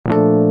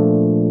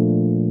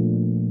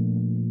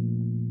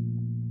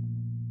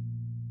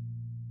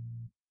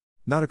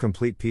Not a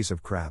complete piece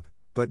of crap,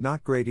 but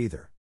not great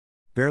either.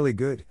 Barely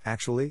good,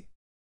 actually.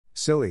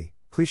 Silly,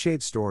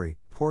 cliched story,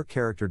 poor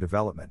character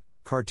development,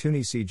 cartoony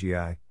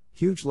CGI,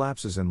 huge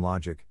lapses in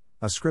logic,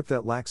 a script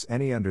that lacks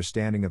any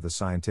understanding of the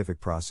scientific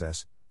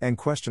process, and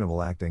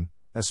questionable acting,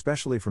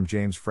 especially from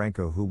James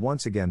Franco, who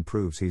once again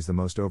proves he's the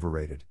most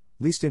overrated,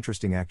 least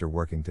interesting actor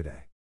working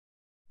today.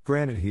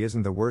 Granted, he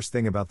isn't the worst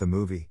thing about the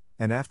movie,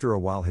 and after a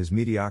while his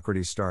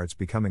mediocrity starts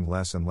becoming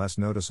less and less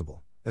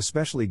noticeable,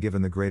 especially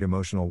given the great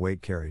emotional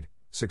weight carried,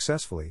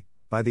 successfully,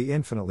 by the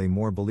infinitely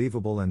more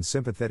believable and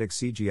sympathetic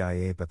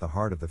CGI ape at the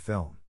heart of the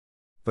film.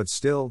 But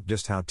still,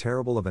 just how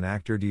terrible of an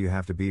actor do you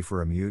have to be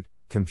for a mute,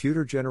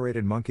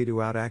 computer-generated monkey to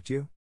outact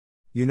you?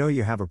 You know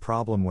you have a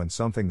problem when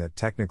something that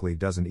technically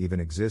doesn't even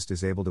exist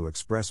is able to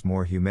express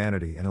more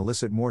humanity and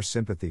elicit more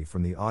sympathy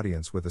from the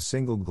audience with a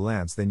single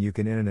glance than you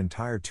can in an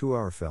entire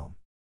 2-hour film.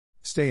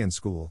 Stay in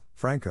school,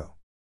 Franco.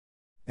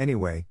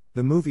 Anyway,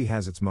 the movie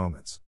has its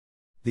moments.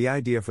 The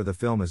idea for the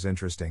film is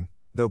interesting,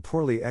 though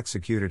poorly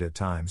executed at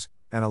times,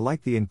 and I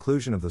like the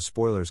inclusion of the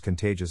spoilers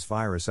contagious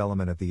virus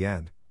element at the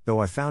end,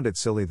 though I found it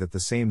silly that the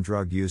same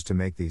drug used to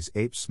make these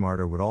apes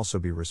smarter would also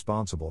be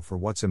responsible for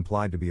what's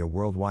implied to be a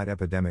worldwide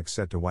epidemic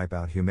set to wipe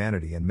out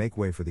humanity and make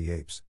way for the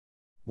apes.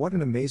 What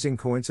an amazing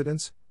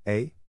coincidence,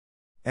 eh?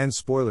 And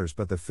spoilers,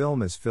 but the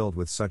film is filled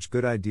with such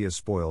good ideas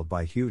spoiled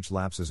by huge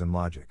lapses in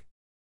logic.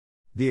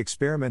 The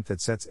experiment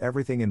that sets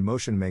everything in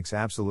motion makes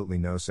absolutely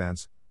no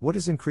sense. What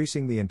does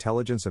increasing the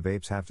intelligence of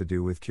apes have to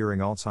do with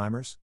curing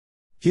Alzheimer's?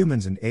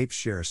 Humans and apes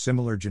share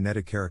similar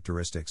genetic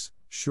characteristics,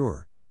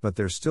 sure, but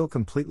they're still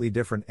completely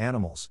different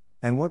animals,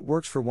 and what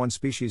works for one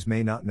species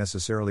may not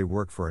necessarily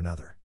work for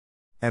another.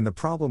 And the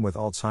problem with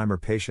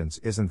Alzheimer patients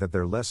isn't that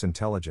they're less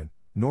intelligent,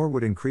 nor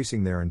would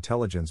increasing their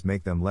intelligence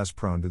make them less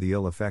prone to the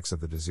ill effects of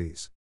the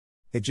disease.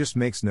 It just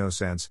makes no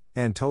sense,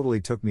 and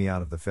totally took me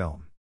out of the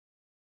film.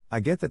 I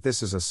get that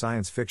this is a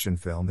science fiction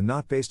film and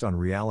not based on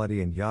reality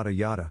and yada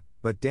yada,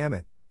 but damn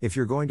it, if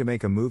you're going to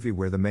make a movie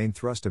where the main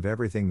thrust of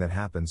everything that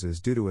happens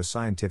is due to a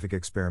scientific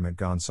experiment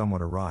gone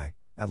somewhat awry,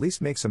 at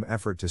least make some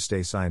effort to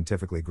stay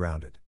scientifically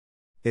grounded.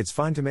 It's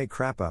fine to make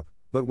crap up,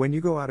 but when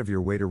you go out of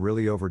your way to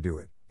really overdo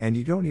it, and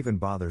you don't even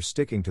bother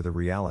sticking to the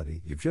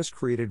reality you've just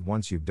created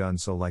once you've done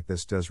so like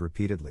this does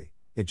repeatedly,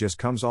 it just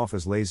comes off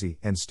as lazy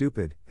and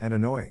stupid and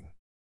annoying.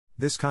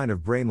 This kind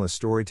of brainless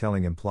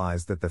storytelling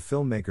implies that the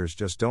filmmakers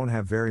just don't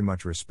have very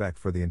much respect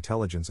for the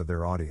intelligence of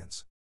their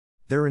audience.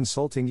 They're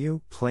insulting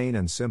you, plain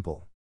and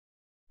simple.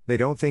 They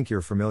don't think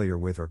you're familiar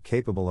with or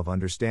capable of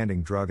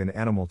understanding drug and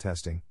animal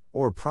testing,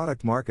 or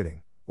product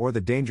marketing, or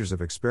the dangers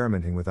of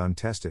experimenting with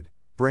untested,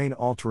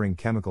 brain-altering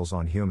chemicals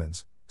on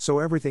humans, so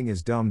everything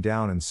is dumbed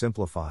down and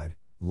simplified,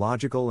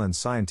 logical and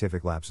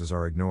scientific lapses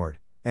are ignored,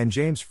 and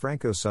James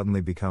Franco suddenly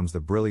becomes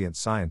the brilliant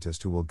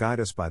scientist who will guide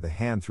us by the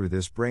hand through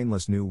this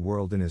brainless new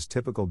world in his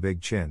typical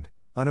big-chinned,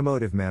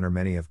 unemotive manner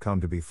many have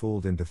come to be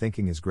fooled into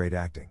thinking is great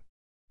acting.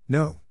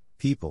 No,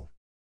 people.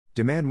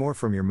 Demand more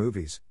from your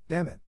movies,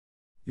 damn it.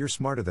 You're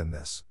smarter than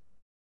this.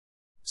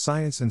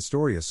 Science and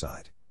story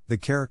aside, the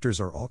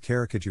characters are all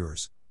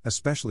caricatures,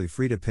 especially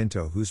Frida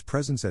Pinto, whose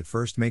presence at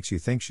first makes you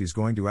think she's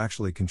going to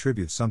actually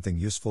contribute something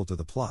useful to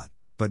the plot,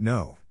 but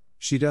no,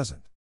 she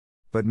doesn't.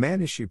 But man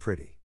is she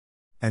pretty.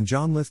 And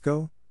John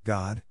Lithgow,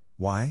 God,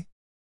 why?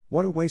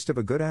 What a waste of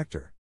a good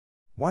actor.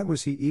 Why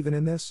was he even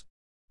in this?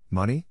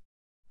 Money?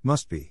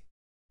 Must be.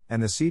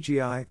 And the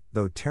CGI,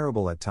 though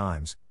terrible at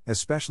times,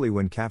 especially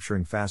when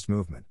capturing fast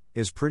movement,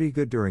 is pretty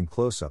good during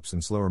close-ups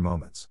and slower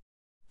moments.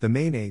 The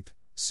main ape,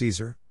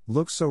 Caesar,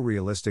 looks so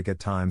realistic at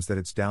times that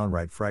it's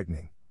downright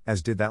frightening,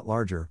 as did that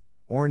larger,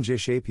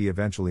 orangish ape he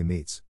eventually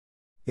meets.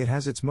 It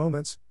has its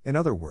moments, in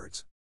other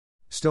words.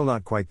 Still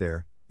not quite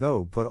there,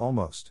 though, but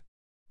almost.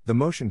 The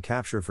motion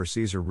capture for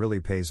Caesar really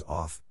pays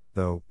off,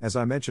 though, as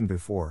I mentioned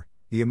before,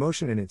 the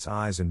emotion in its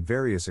eyes and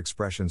various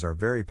expressions are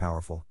very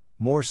powerful,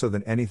 more so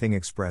than anything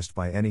expressed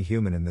by any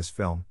human in this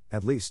film,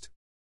 at least.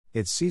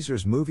 It's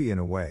Caesar's movie in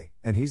a way,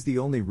 and he's the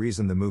only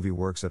reason the movie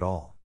works at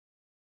all.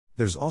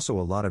 There's also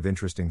a lot of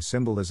interesting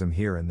symbolism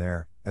here and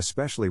there,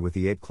 especially with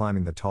the ape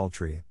climbing the tall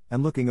tree,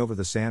 and looking over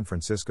the San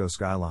Francisco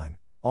skyline,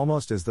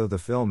 almost as though the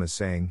film is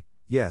saying,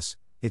 yes,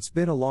 it's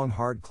been a long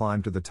hard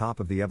climb to the top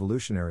of the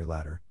evolutionary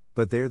ladder,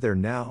 but they're there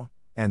now,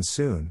 and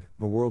soon,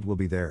 the world will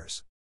be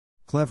theirs.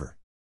 Clever.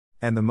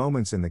 And the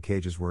moments in the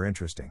cages were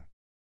interesting.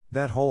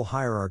 That whole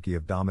hierarchy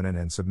of dominant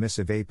and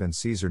submissive ape and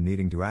Caesar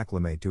needing to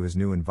acclimate to his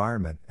new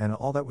environment and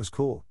all that was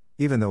cool,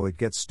 even though it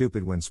gets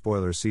stupid when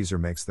spoiler Caesar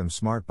makes them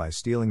smart by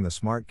stealing the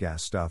smart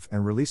gas stuff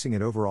and releasing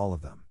it over all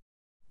of them.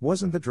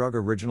 Wasn't the drug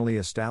originally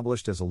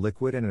established as a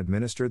liquid and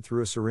administered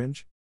through a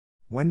syringe?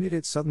 When did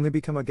it suddenly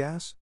become a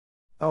gas?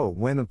 Oh,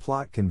 when the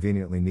plot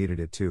conveniently needed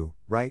it to,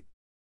 right?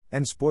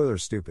 And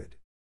spoilers stupid.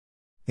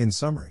 In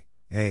summary,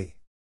 a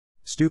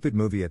stupid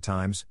movie at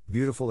times,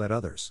 beautiful at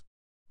others.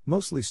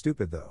 Mostly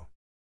stupid though.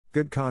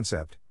 Good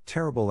concept,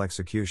 terrible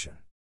execution.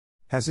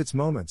 Has its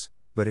moments,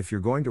 but if you're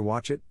going to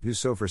watch it, do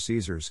so for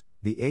Caesar's,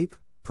 the ape,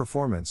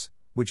 performance,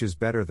 which is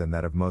better than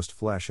that of most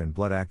flesh and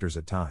blood actors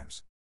at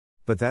times.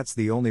 But that's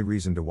the only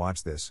reason to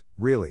watch this,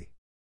 really.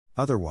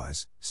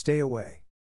 Otherwise, stay away.